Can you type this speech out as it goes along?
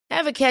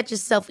Ever catch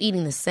yourself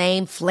eating the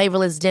same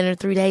flavorless dinner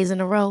 3 days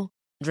in a row?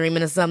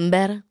 Dreaming of something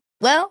better?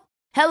 Well,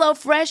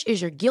 HelloFresh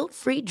is your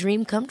guilt-free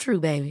dream come true,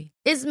 baby.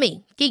 It's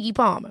me, Keke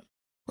Palmer.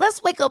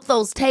 Let's wake up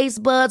those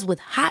taste buds with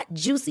hot,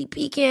 juicy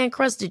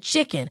pecan-crusted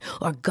chicken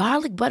or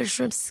garlic butter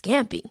shrimp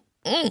scampi.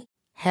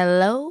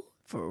 Hello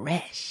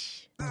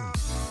Fresh.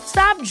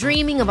 Stop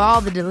dreaming of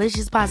all the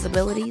delicious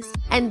possibilities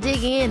and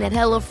dig in at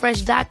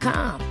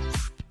HelloFresh.com.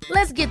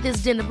 Let's get this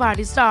dinner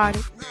party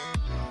started.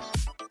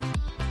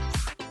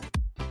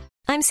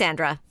 I'm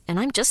Sandra, and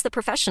I'm just the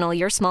professional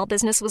your small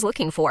business was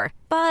looking for.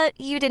 But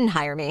you didn't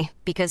hire me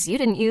because you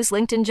didn't use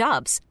LinkedIn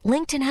Jobs.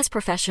 LinkedIn has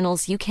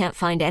professionals you can't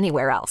find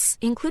anywhere else,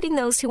 including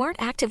those who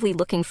aren't actively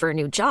looking for a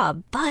new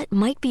job, but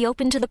might be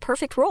open to the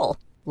perfect role,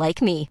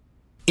 like me.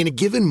 In a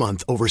given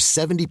month, over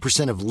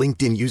 70% of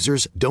LinkedIn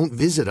users don't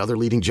visit other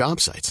leading job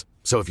sites.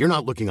 So if you're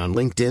not looking on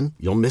LinkedIn,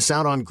 you'll miss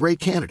out on great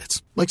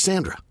candidates like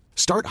Sandra.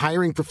 Start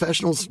hiring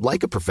professionals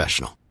like a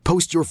professional.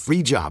 Post your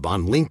free job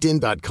on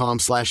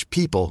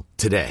linkedin.com/people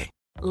today.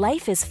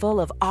 Life is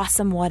full of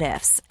awesome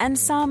what-ifs, and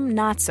some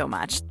not so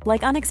much,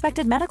 like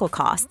unexpected medical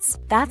costs.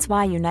 That's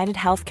why United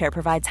Healthcare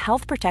provides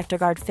Health Protector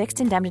Guard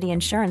fixed indemnity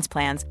insurance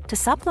plans to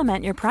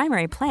supplement your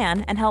primary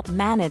plan and help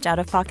manage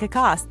out-of-pocket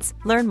costs.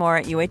 Learn more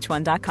at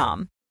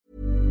uh1.com.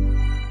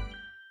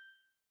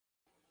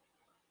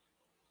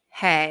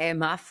 Hey,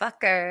 my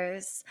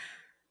fuckers.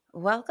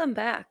 Welcome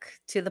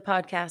back to the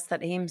podcast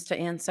that aims to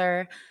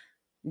answer,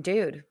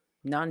 dude,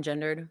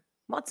 non-gendered,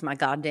 what's my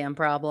goddamn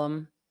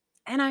problem?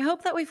 And I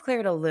hope that we've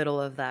cleared a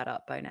little of that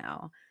up by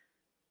now.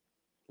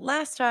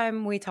 Last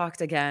time we talked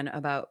again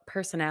about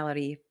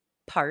personality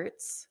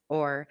parts,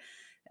 or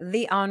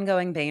the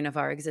ongoing bane of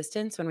our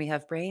existence when we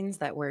have brains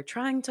that we're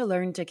trying to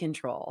learn to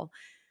control.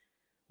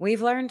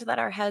 We've learned that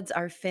our heads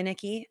are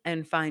finicky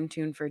and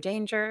fine-tuned for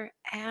danger,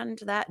 and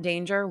that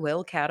danger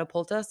will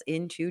catapult us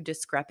into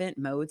discrepant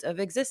modes of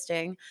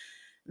existing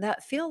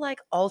that feel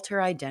like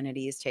alter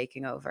identities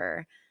taking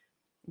over.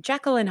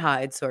 Jekyll and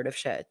Hyde sort of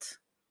shit.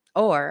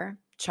 Or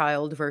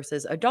child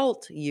versus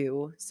adult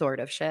you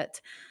sort of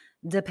shit,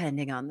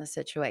 depending on the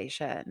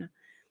situation.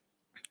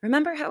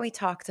 Remember how we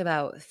talked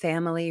about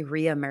family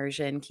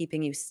re-immersion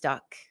keeping you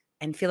stuck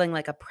and feeling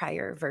like a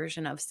prior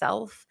version of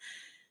self?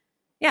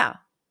 Yeah,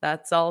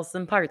 that's all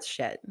some parts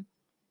shit.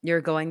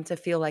 You're going to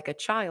feel like a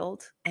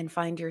child and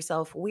find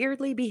yourself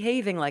weirdly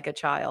behaving like a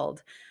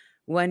child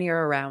when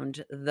you're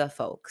around the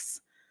folks.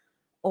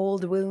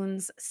 Old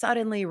wounds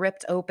suddenly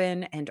ripped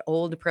open and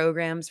old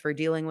programs for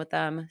dealing with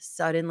them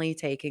suddenly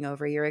taking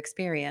over your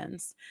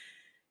experience.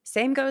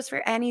 Same goes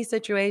for any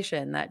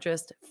situation that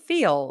just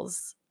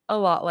feels a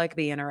lot like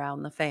being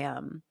around the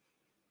fam.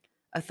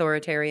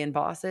 Authoritarian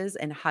bosses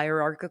and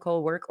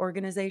hierarchical work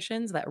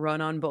organizations that run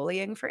on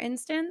bullying, for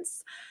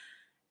instance.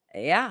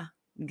 Yeah,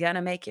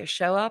 gonna make you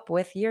show up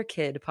with your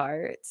kid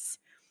parts.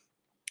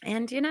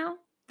 And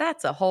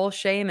that's a whole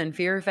shame and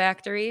fear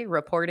factory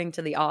reporting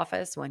to the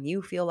office when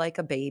you feel like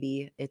a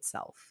baby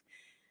itself.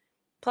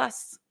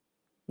 Plus,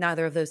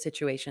 neither of those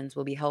situations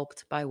will be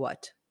helped by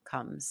what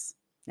comes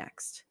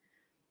next.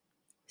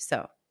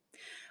 So,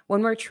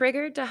 when we're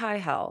triggered to high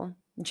hell,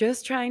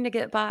 just trying to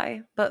get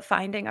by, but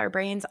finding our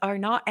brains are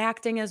not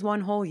acting as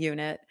one whole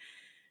unit,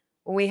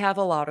 we have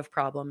a lot of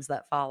problems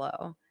that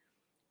follow.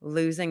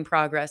 Losing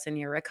progress in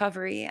your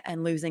recovery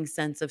and losing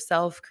sense of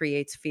self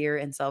creates fear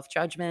and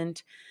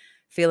self-judgment.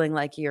 Feeling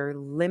like you're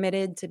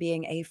limited to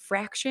being a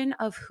fraction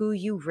of who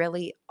you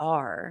really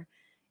are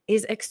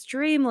is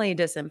extremely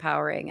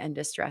disempowering and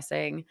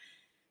distressing,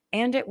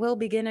 and it will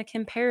begin a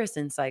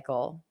comparison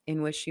cycle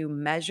in which you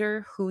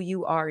measure who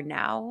you are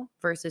now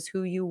versus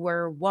who you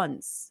were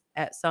once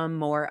at some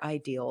more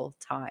ideal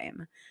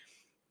time.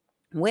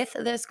 With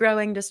this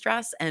growing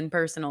distress and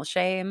personal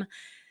shame,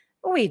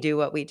 we do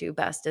what we do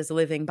best as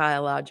living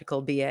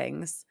biological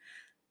beings.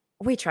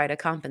 We try to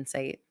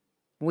compensate.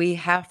 We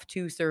have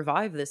to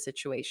survive this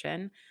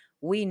situation.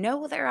 We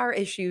know there are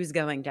issues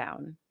going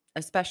down,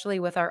 especially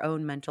with our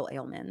own mental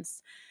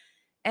ailments.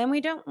 And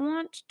we don't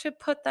want to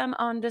put them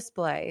on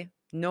display,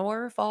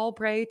 nor fall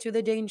prey to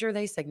the danger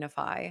they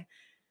signify.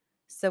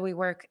 So we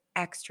work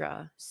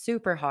extra,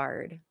 super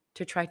hard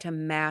to try to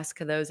mask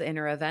those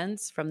inner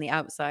events from the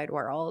outside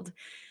world,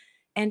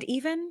 and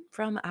even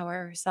from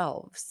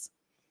ourselves.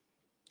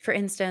 For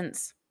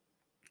instance,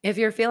 if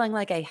you're feeling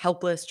like a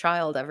helpless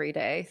child every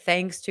day,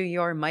 thanks to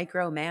your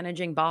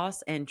micromanaging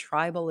boss and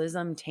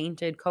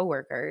tribalism-tainted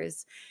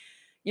coworkers,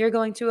 you're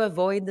going to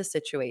avoid the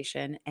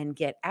situation and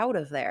get out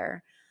of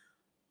there.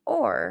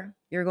 Or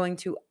you're going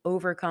to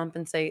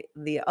overcompensate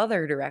the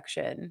other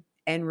direction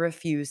and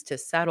refuse to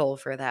settle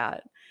for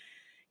that.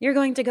 You're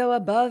going to go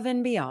above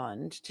and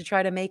beyond to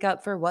try to make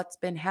up for what's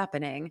been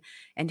happening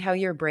and how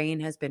your brain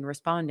has been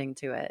responding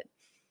to it.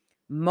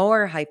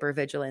 More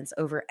hypervigilance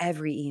over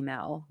every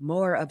email,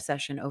 more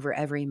obsession over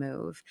every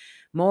move,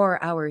 more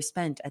hours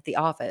spent at the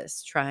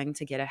office trying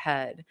to get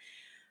ahead,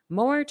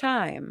 more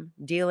time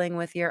dealing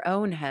with your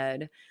own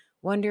head,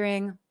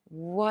 wondering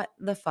what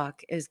the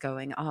fuck is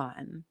going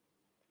on.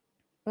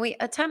 We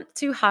attempt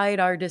to hide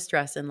our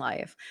distress in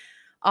life,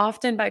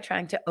 often by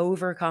trying to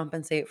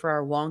overcompensate for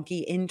our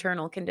wonky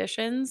internal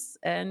conditions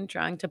and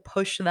trying to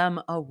push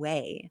them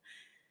away.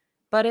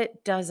 But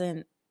it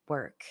doesn't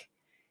work.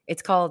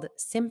 It's called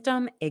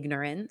symptom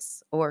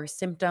ignorance or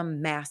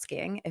symptom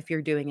masking if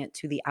you're doing it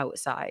to the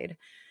outside.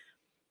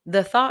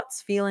 The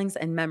thoughts, feelings,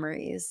 and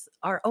memories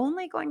are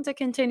only going to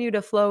continue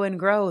to flow and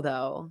grow,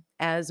 though,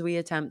 as we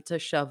attempt to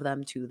shove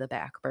them to the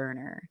back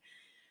burner.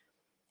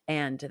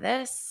 And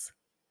this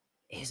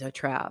is a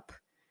trap.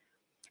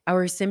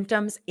 Our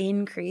symptoms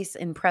increase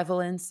in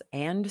prevalence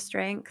and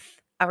strength.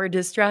 Our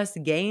distress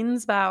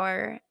gains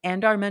power,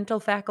 and our mental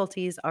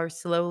faculties are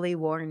slowly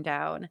worn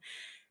down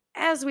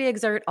as we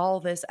exert all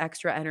this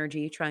extra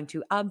energy trying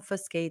to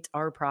obfuscate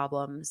our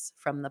problems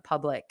from the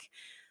public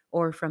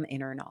or from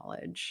inner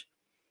knowledge.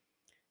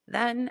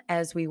 Then,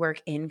 as we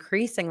work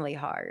increasingly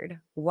hard,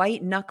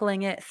 white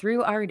knuckling it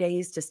through our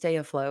days to stay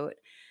afloat,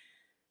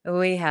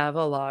 we have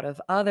a lot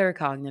of other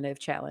cognitive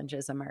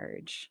challenges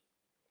emerge.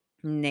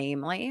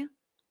 Namely,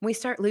 we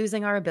start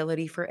losing our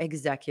ability for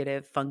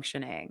executive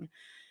functioning.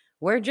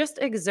 We're just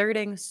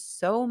exerting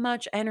so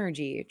much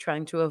energy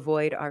trying to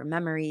avoid our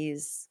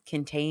memories,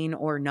 contain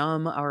or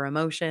numb our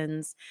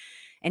emotions,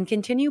 and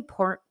continue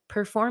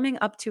performing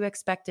up to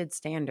expected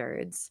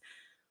standards.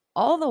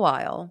 All the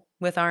while,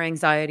 with our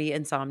anxiety,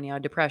 insomnia,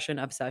 depression,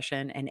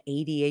 obsession, and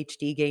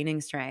ADHD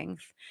gaining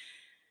strength,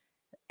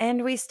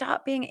 and we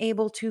stop being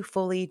able to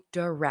fully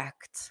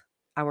direct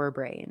our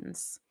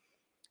brains.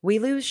 We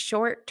lose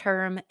short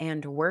term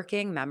and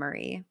working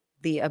memory,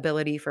 the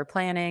ability for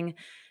planning,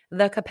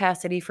 the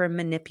capacity for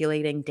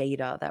manipulating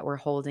data that we're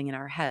holding in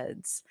our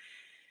heads.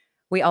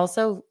 We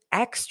also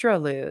extra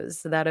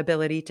lose that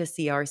ability to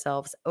see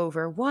ourselves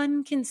over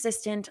one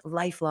consistent,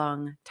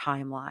 lifelong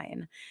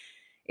timeline.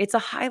 It's a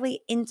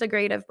highly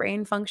integrative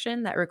brain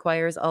function that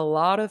requires a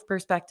lot of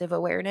perspective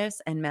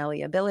awareness and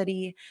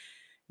malleability,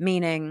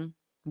 meaning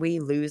we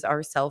lose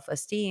our self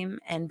esteem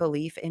and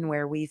belief in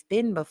where we've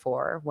been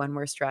before when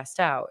we're stressed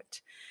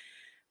out,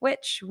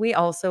 which we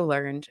also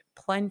learned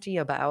plenty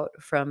about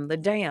from the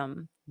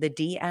DAM. The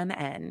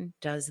DMN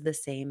does the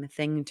same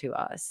thing to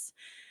us,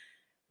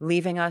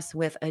 leaving us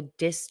with a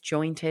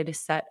disjointed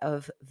set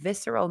of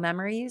visceral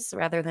memories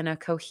rather than a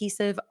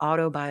cohesive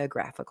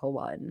autobiographical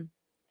one.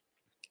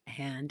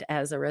 And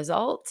as a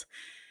result,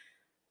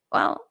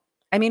 well,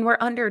 we're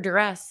under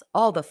duress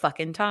all the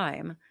fucking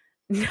time.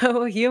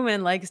 No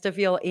human likes to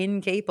feel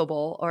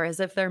incapable or as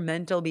if their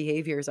mental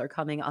behaviors are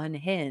coming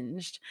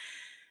unhinged.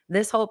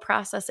 This whole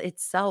process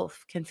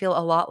itself can feel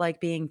a lot like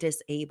being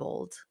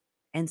disabled.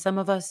 And some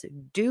of us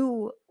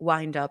do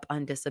wind up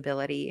on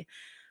disability,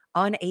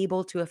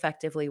 unable to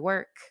effectively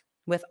work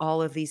with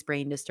all of these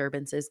brain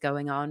disturbances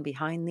going on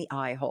behind the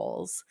eye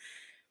holes.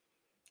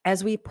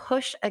 As we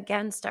push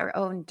against our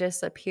own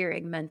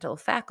disappearing mental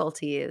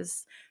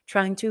faculties,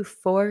 trying to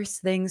force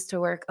things to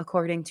work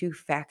according to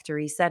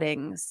factory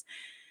settings,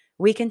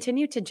 we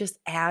continue to just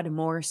add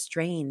more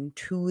strain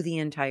to the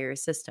entire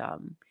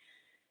system.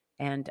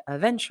 And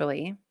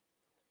eventually,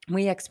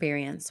 we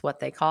experience what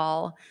they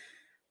call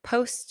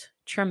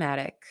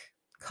post-traumatic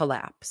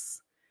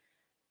collapse.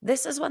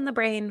 This is when the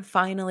brain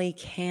finally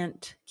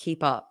can't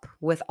keep up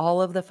with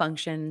all of the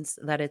functions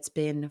that it's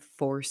been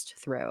forced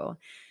through.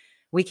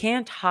 We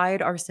can't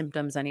hide our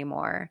symptoms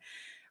anymore.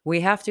 We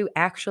have to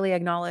actually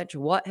acknowledge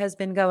what has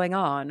been going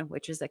on,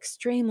 which is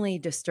extremely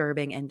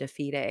disturbing and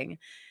defeating.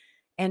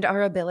 And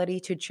our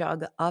ability to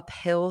chug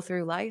uphill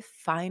through life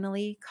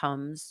finally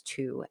comes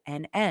to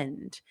an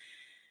end.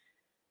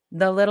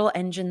 The little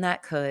engine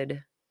that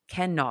could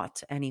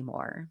cannot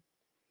anymore.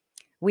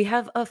 We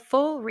have a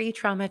full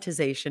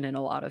re-traumatization in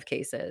a lot of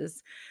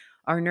cases.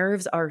 Our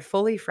nerves are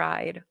fully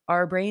fried,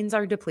 our brains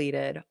are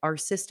depleted, our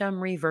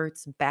system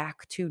reverts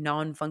back to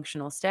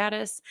non-functional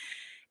status,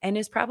 and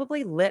is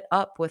probably lit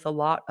up with a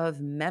lot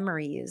of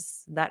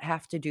memories that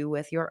have to do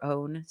with your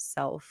own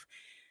self,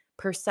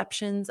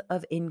 perceptions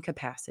of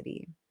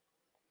incapacity.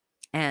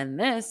 And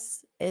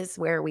this is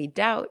where we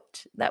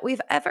doubt that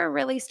we've ever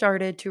really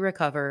started to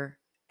recover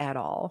at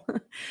all,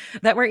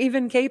 that we're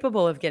even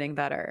capable of getting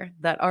better,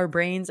 that our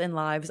brains and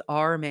lives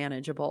are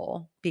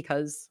manageable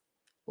because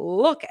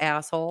look,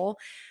 asshole,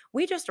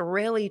 we just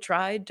really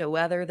tried to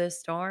weather this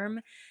storm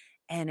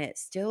and it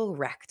still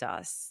wrecked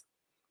us.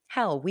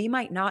 Hell, we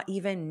might not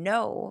even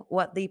know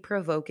what the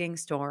provoking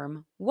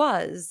storm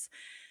was,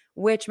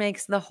 which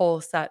makes the whole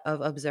set of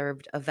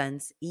observed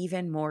events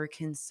even more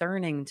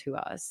concerning to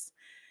us.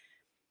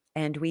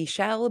 And we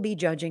shall be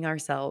judging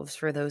ourselves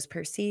for those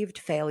perceived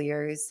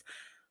failures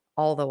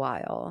all the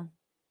while,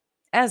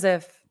 as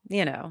if,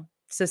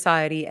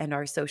 society and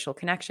our social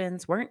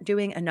connections weren't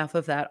doing enough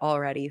of that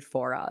already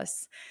for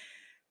us.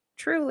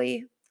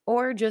 Truly,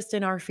 or just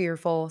in our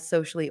fearful,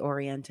 socially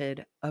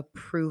oriented,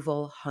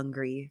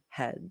 approval-hungry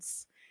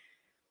heads.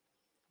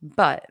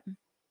 But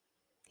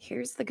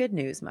here's the good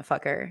news,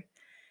 motherfucker.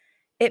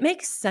 It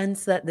makes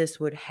sense that this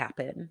would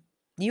happen.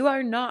 You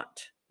are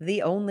not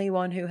the only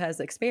one who has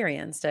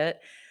experienced it.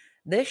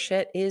 This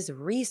shit is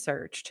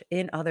researched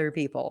in other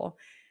people.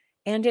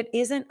 And it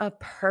isn't a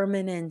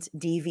permanent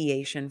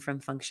deviation from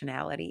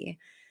functionality.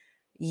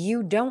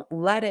 You don't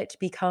let it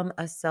become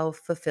a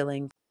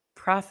self-fulfilling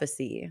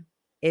prophecy.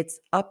 It's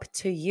up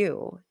to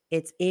you.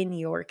 It's in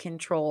your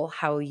control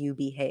how you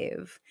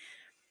behave.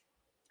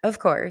 Of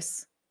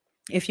course,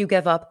 if you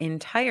give up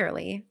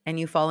entirely and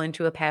you fall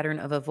into a pattern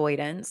of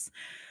avoidance,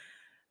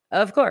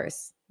 of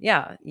course,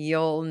 yeah,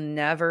 you'll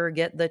never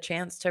get the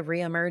chance to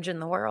reemerge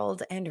in the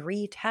world and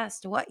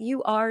retest what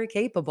you are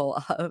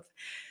capable of.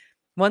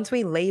 Once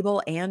we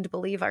label and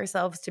believe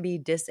ourselves to be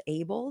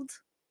disabled,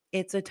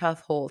 it's a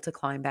tough hole to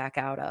climb back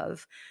out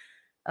of.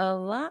 A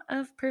lot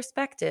of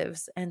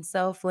perspectives and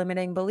self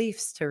limiting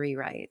beliefs to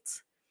rewrite.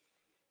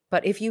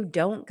 But if you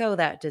don't go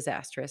that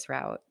disastrous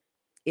route,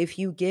 if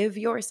you give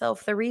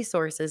yourself the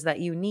resources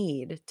that you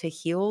need to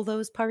heal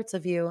those parts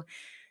of you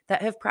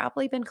that have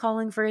probably been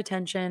calling for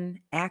attention,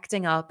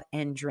 acting up,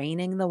 and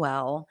draining the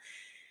well,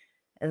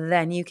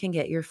 then you can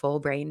get your full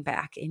brain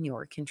back in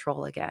your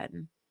control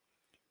again.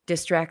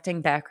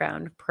 Distracting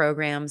background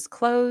programs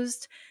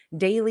closed,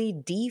 daily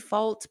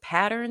default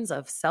patterns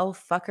of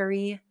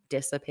self-fuckery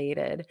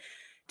dissipated,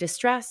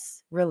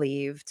 distress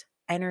relieved,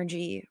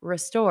 energy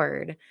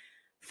restored,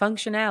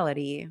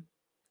 functionality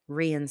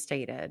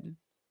reinstated.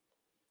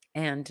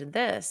 And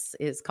this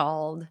is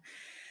called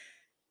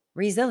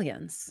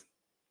resilience.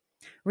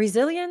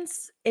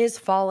 Resilience is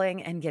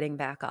falling and getting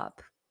back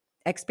up,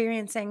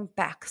 experiencing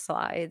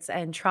backslides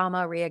and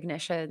trauma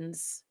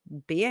reignitions,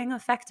 being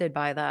affected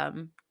by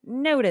them,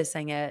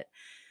 noticing it,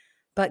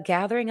 but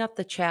gathering up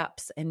the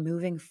chaps and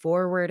moving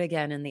forward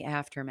again in the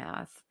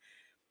aftermath.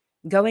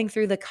 Going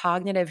through the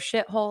cognitive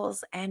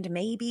shitholes and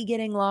maybe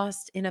getting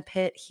lost in a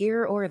pit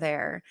here or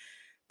there,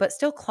 but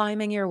still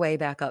climbing your way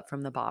back up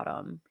from the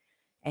bottom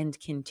and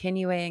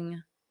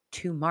continuing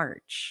to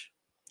march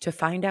to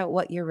find out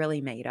what you're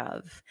really made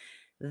of.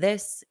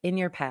 This in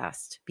your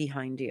past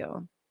behind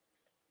you.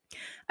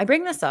 I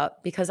bring this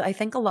up because I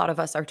think a lot of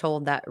us are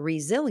told that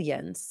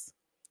resilience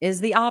is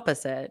the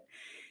opposite.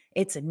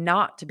 It's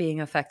not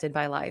being affected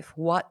by life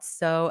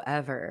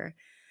whatsoever.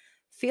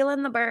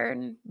 Feeling the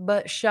burn,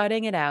 but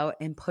shutting it out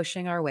and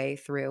pushing our way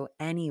through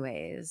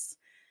anyways.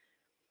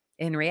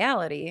 In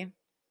reality,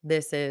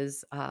 this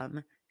is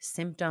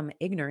symptom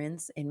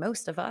ignorance in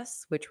most of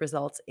us, which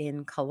results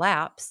in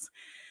collapse.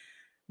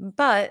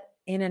 But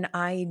in an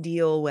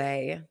ideal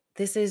way,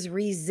 this is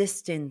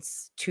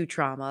resistance to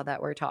trauma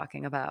that we're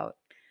talking about.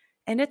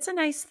 And it's a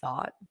nice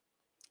thought,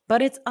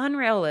 but it's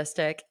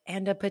unrealistic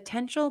and a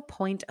potential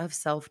point of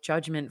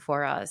self-judgment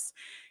for us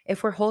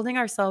if we're holding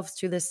ourselves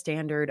to the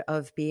standard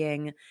of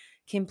being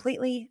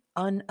completely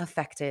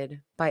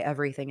unaffected by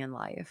everything in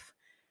life.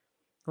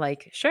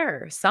 Like,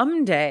 sure,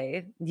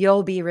 someday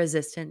you'll be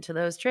resistant to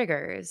those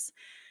triggers.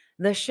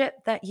 The shit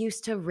that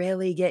used to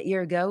really get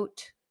your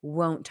goat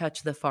won't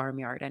touch the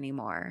farmyard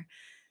anymore.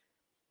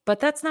 But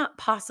that's not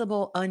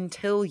possible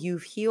until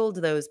you've healed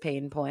those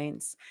pain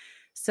points.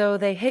 So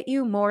they hit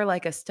you more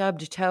like a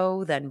stubbed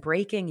toe than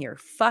breaking your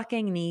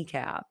fucking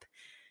kneecap.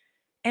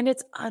 And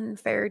it's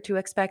unfair to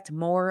expect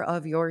more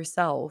of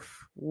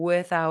yourself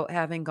without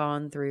having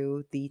gone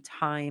through the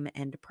time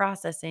and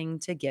processing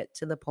to get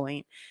to the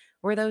point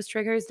where those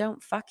triggers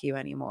don't fuck you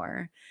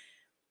anymore.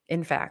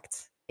 In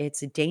fact,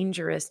 it's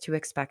dangerous to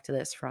expect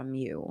this from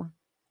you.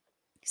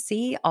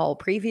 See all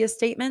previous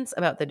statements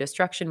about the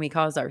destruction we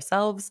cause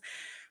ourselves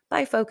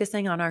by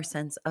focusing on our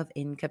sense of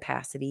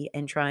incapacity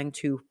and trying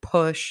to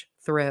push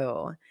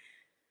through.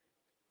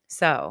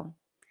 So,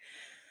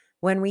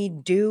 when we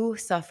do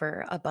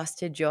suffer a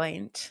busted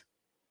joint,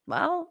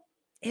 well,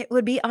 it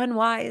would be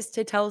unwise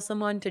to tell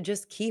someone to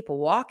just keep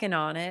walking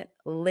on it,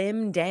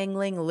 limb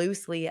dangling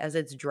loosely as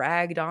it's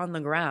dragged on the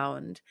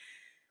ground.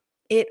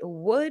 It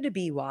would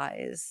be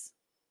wise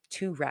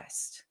to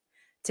rest,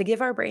 to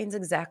give our brains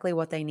exactly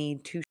what they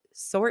need to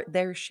sort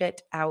their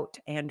shit out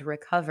and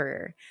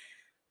recover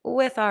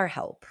with our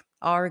help,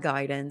 our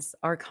guidance,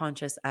 our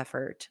conscious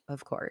effort,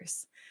 of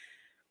course.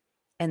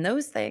 And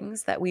those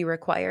things that we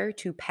require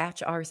to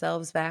patch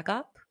ourselves back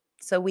up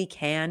so we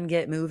can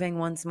get moving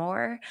once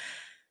more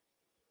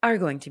are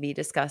going to be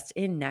discussed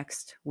in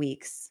next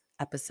week's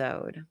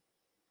episode.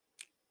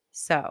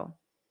 So,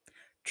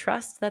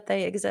 trust that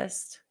they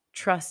exist.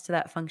 Trust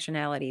that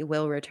functionality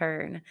will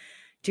return.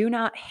 Do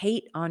not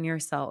hate on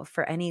yourself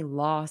for any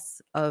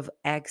loss of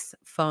X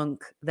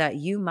funk that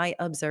you might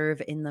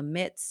observe in the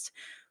midst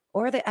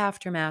or the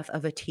aftermath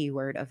of a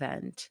T-word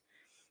event.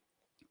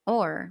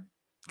 Or,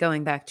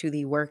 going back to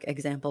the work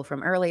example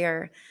from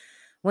earlier,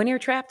 when you're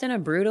trapped in a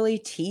brutally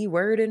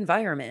T-word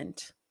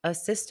environment, a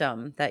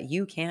system that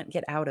you can't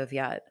get out of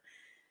yet,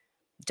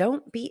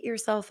 don't beat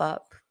yourself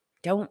up.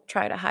 Don't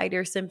try to hide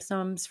your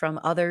symptoms from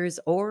others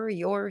or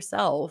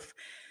yourself.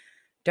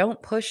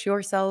 Don't push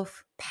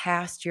yourself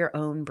past your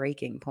own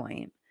breaking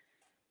point.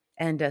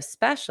 And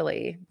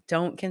especially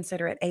don't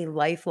consider it a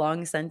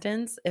lifelong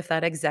sentence if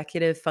that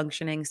executive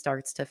functioning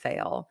starts to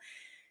fail.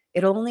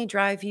 It'll only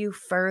drive you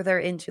further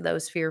into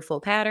those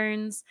fearful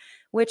patterns,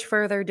 which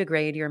further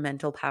degrade your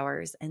mental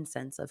powers and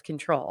sense of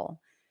control.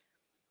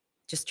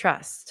 Just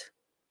trust.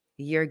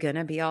 You're going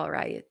to be all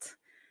right.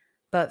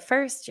 But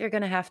first, you're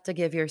going to have to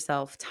give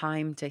yourself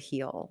time to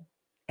heal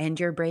and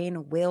your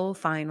brain will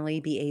finally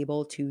be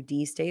able to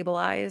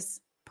destabilize,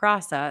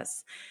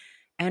 process,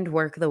 and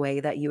work the way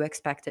that you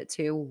expect it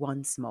to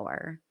once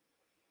more.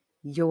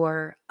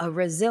 You're a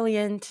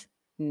resilient,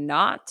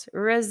 not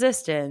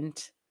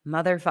resistant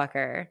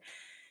motherfucker.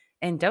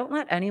 And don't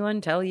let anyone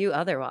tell you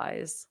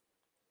otherwise.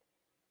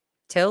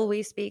 Till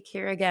we speak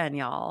here again,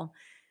 y'all,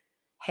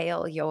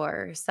 hail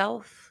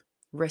yourself,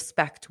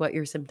 respect what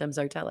your symptoms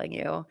are telling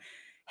you,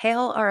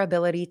 hail our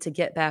ability to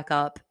get back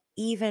up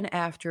even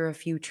after a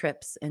few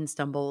trips and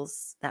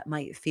stumbles that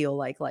might feel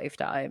like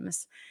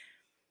lifetimes.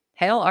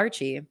 Hail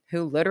Archie,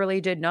 who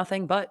literally did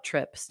nothing but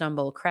trip,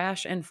 stumble,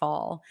 crash, and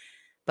fall.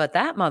 But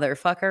that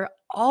motherfucker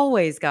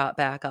always got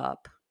back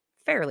up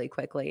fairly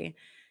quickly.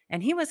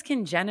 And he was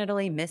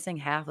congenitally missing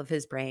half of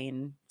his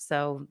brain.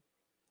 So,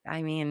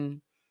 I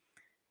mean,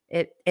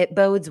 it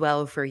bodes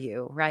well for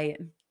you, right?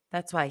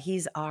 That's why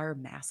he's our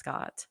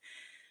mascot.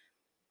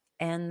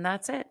 And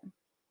that's it.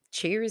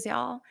 Cheers,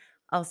 y'all.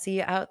 I'll see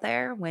you out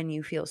there when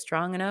you feel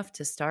strong enough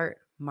to start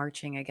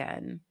marching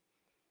again.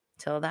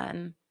 Till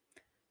then,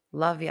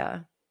 love ya.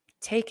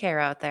 Take care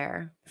out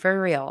there,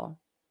 for real.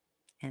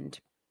 And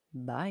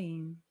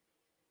bye.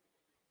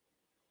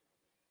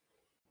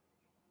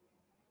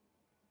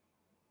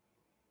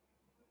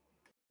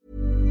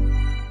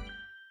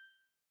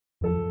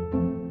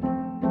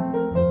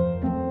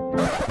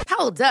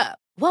 Hold up.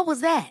 What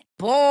was that?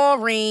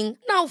 Boring.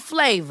 No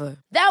flavor.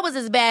 That was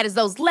as bad as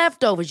those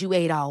leftovers you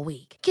ate all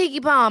week.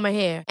 Keke Palmer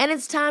here, and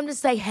it's time to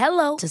say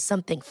hello to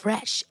something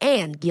fresh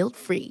and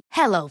guilt-free.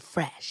 Hello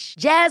Fresh.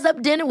 Jazz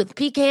up dinner with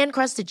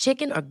pecan-crusted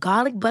chicken or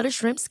garlic butter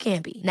shrimp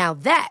scampi. Now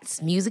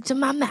that's music to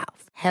my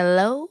mouth.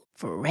 Hello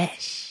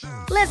Fresh.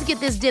 Let's get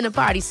this dinner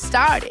party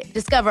started.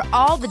 Discover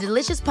all the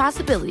delicious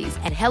possibilities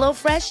at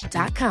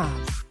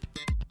hellofresh.com.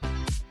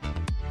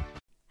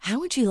 How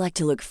would you like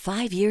to look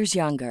 5 years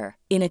younger?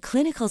 In a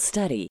clinical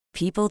study,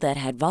 people that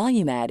had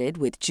volume added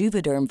with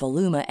Juvederm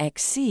Voluma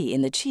XC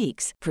in the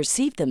cheeks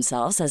perceived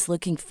themselves as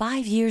looking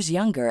 5 years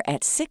younger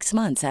at 6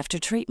 months after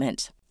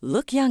treatment.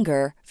 Look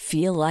younger,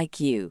 feel like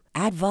you.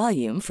 Add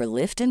volume for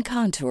lift and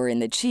contour in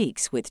the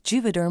cheeks with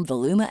Juvederm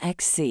Voluma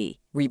XC.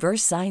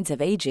 Reverse signs of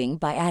aging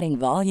by adding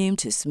volume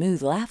to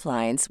smooth laugh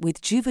lines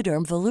with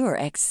Juvederm Volure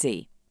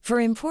XC. For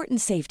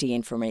important safety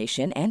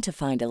information and to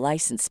find a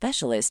licensed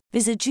specialist,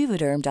 visit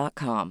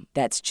Juvederm.com.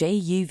 That's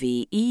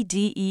JUVEDERM.com.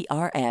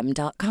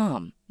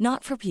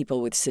 Not for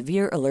people with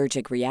severe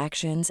allergic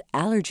reactions,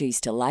 allergies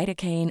to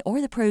lidocaine, or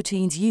the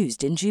proteins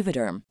used in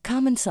Juvederm.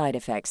 Common side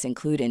effects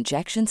include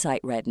injection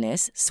site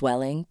redness,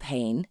 swelling,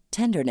 pain,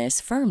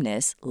 tenderness,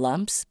 firmness,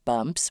 lumps,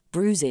 bumps,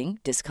 bruising,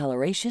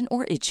 discoloration,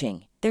 or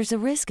itching. There's a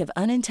risk of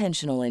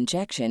unintentional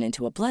injection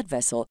into a blood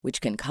vessel,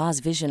 which can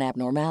cause vision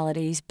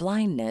abnormalities,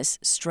 blindness,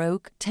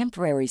 stroke,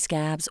 temporary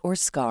scabs, or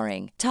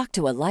scarring. Talk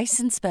to a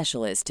licensed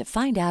specialist to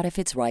find out if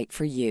it's right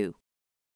for you.